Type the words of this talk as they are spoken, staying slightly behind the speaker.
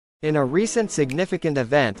In a recent significant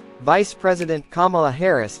event, Vice President Kamala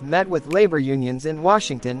Harris met with labor unions in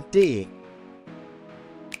Washington, D.C.,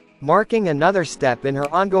 marking another step in her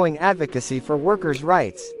ongoing advocacy for workers'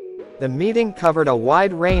 rights. The meeting covered a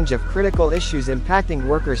wide range of critical issues impacting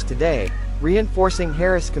workers today, reinforcing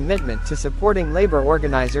Harris' commitment to supporting labor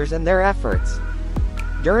organizers and their efforts.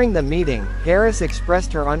 During the meeting, Harris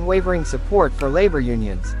expressed her unwavering support for labor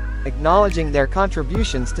unions, acknowledging their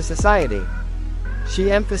contributions to society.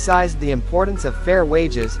 She emphasized the importance of fair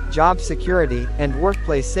wages, job security, and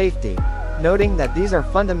workplace safety, noting that these are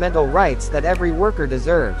fundamental rights that every worker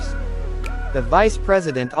deserves. The vice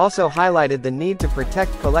president also highlighted the need to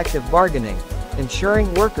protect collective bargaining,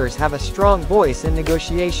 ensuring workers have a strong voice in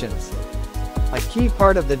negotiations. A key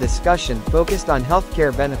part of the discussion focused on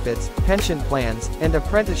healthcare benefits, pension plans, and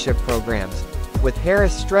apprenticeship programs, with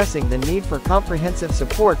Harris stressing the need for comprehensive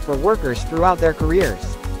support for workers throughout their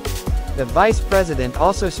careers. The vice president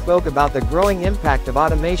also spoke about the growing impact of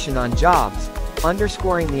automation on jobs,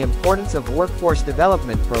 underscoring the importance of workforce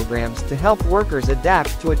development programs to help workers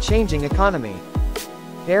adapt to a changing economy.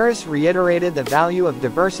 Harris reiterated the value of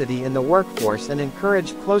diversity in the workforce and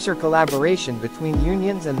encouraged closer collaboration between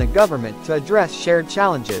unions and the government to address shared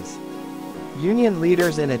challenges. Union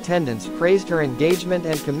leaders in attendance praised her engagement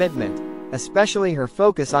and commitment, especially her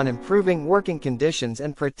focus on improving working conditions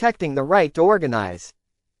and protecting the right to organize.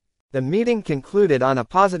 The meeting concluded on a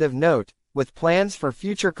positive note, with plans for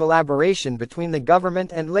future collaboration between the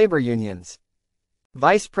government and labor unions.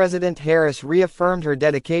 Vice President Harris reaffirmed her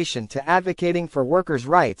dedication to advocating for workers'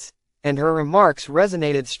 rights, and her remarks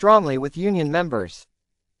resonated strongly with union members.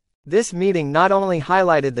 This meeting not only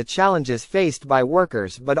highlighted the challenges faced by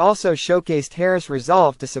workers but also showcased Harris'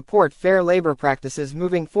 resolve to support fair labor practices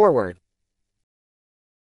moving forward.